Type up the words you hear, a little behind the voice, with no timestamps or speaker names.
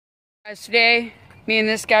Guys, today, me and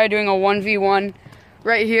this guy are doing a 1v1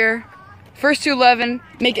 right here. First to 11,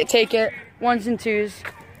 make it, take it, ones and twos.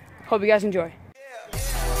 Hope you guys enjoy.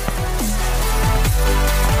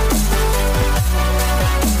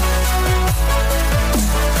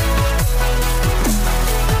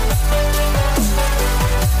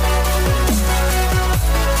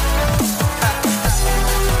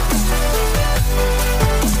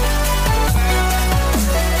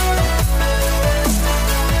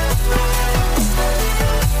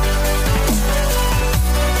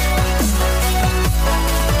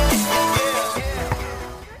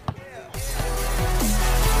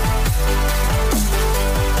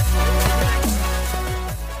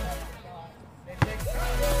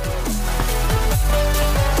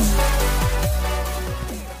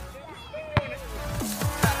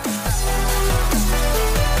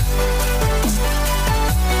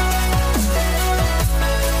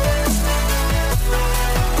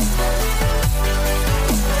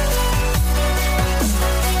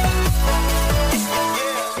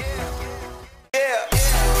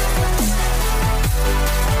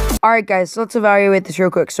 Alright guys, so let's evaluate this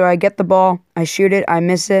real quick. So I get the ball, I shoot it, I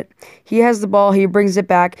miss it. He has the ball, he brings it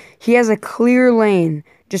back. He has a clear lane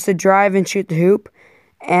just to drive and shoot the hoop.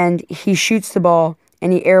 And he shoots the ball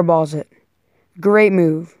and he airballs it. Great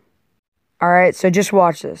move. Alright, so just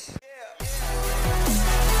watch this.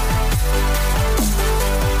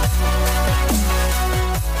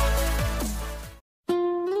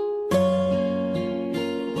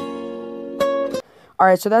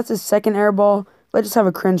 Alright, so that's his second air ball. Let's just have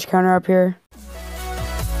a cringe counter up here.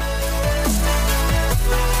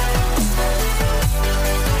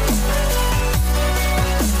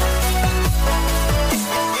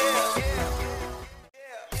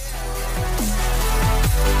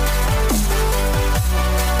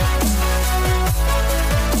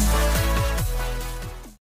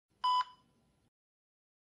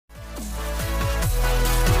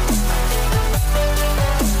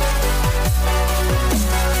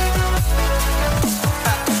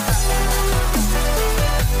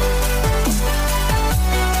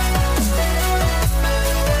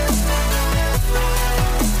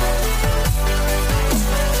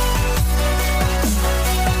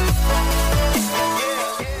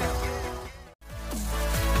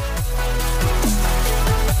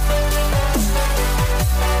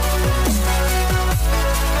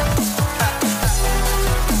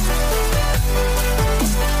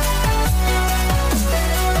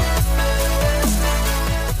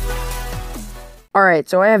 Alright,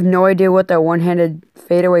 so I have no idea what that one-handed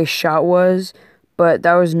fadeaway shot was, but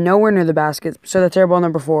that was nowhere near the basket, so that's airball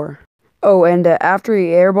number 4. Oh, and after he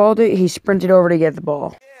airballed it, he sprinted over to get the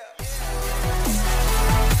ball.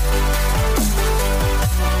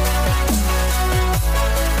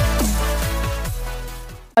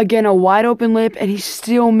 Again, a wide open layup, and he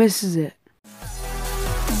still misses it.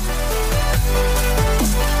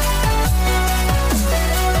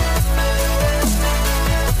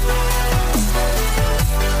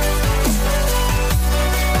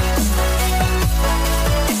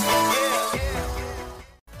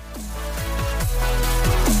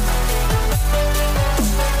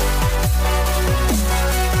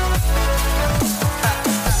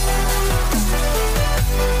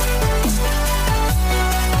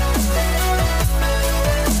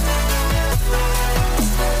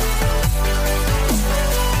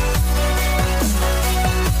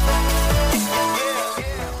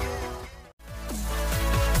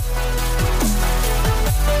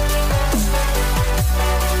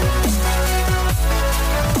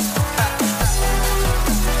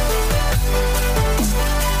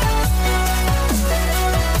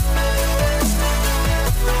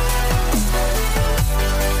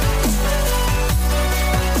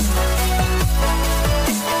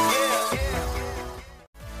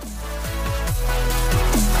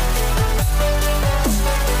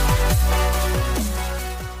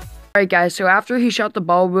 Alright guys, so after he shot the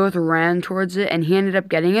ball, we both ran towards it and he ended up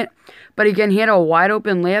getting it. But again, he had a wide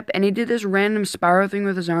open layup and he did this random spiral thing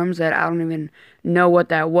with his arms that I don't even know what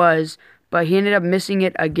that was. But he ended up missing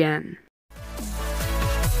it again.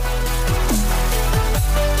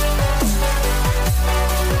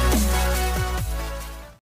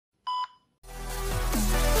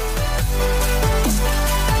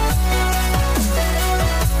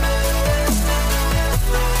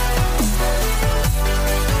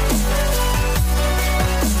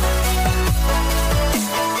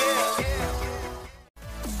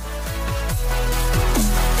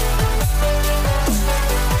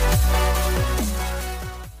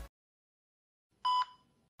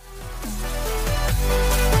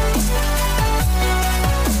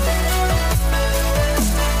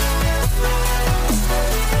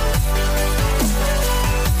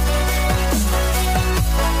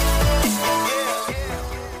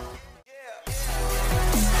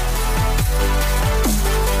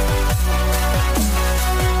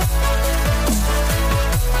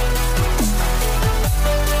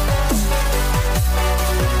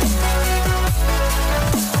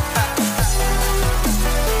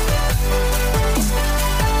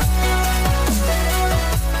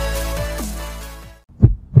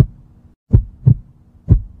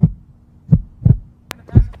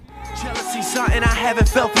 something I haven't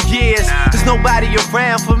felt for years. There's nobody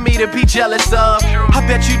around for me to be jealous of. I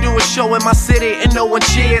bet you do a show in my city and no one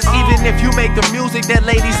cheers. Even if you make the music that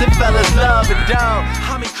ladies and fellas love. And dog,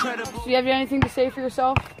 I'm incredible. Do you have anything to say for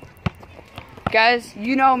yourself? Guys,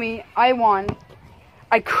 you know me. I won.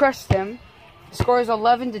 I crushed him. Score is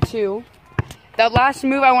 11-2. That last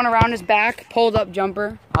move I went around his back, pulled up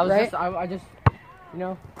jumper. I just, you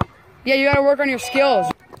know. Yeah, you gotta work on your skills.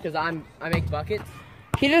 Because I make buckets.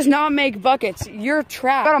 He does not make buckets. You're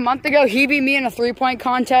trapped. About a month ago, he beat me in a 3-point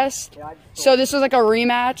contest. So this was like a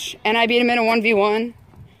rematch, and I beat him in a 1v1.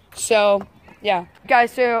 So, yeah.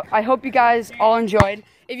 Guys, so I hope you guys all enjoyed.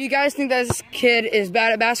 If you guys think that this kid is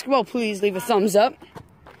bad at basketball, please leave a thumbs up.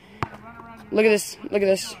 Look at this. Look at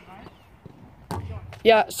this.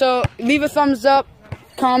 Yeah, so leave a thumbs up,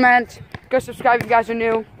 comment, go subscribe if you guys are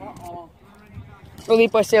new.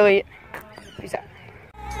 Elite Boy, stay elite. Peace out.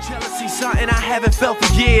 Jealousy, something I haven't felt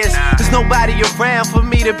for years. There's nobody around for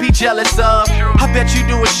me to be jealous of. I bet you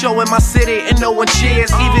do a show in my city and no one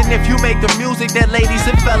cheers. Even if you make the music that ladies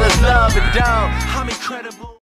and fellas love. And dog, I'm incredible.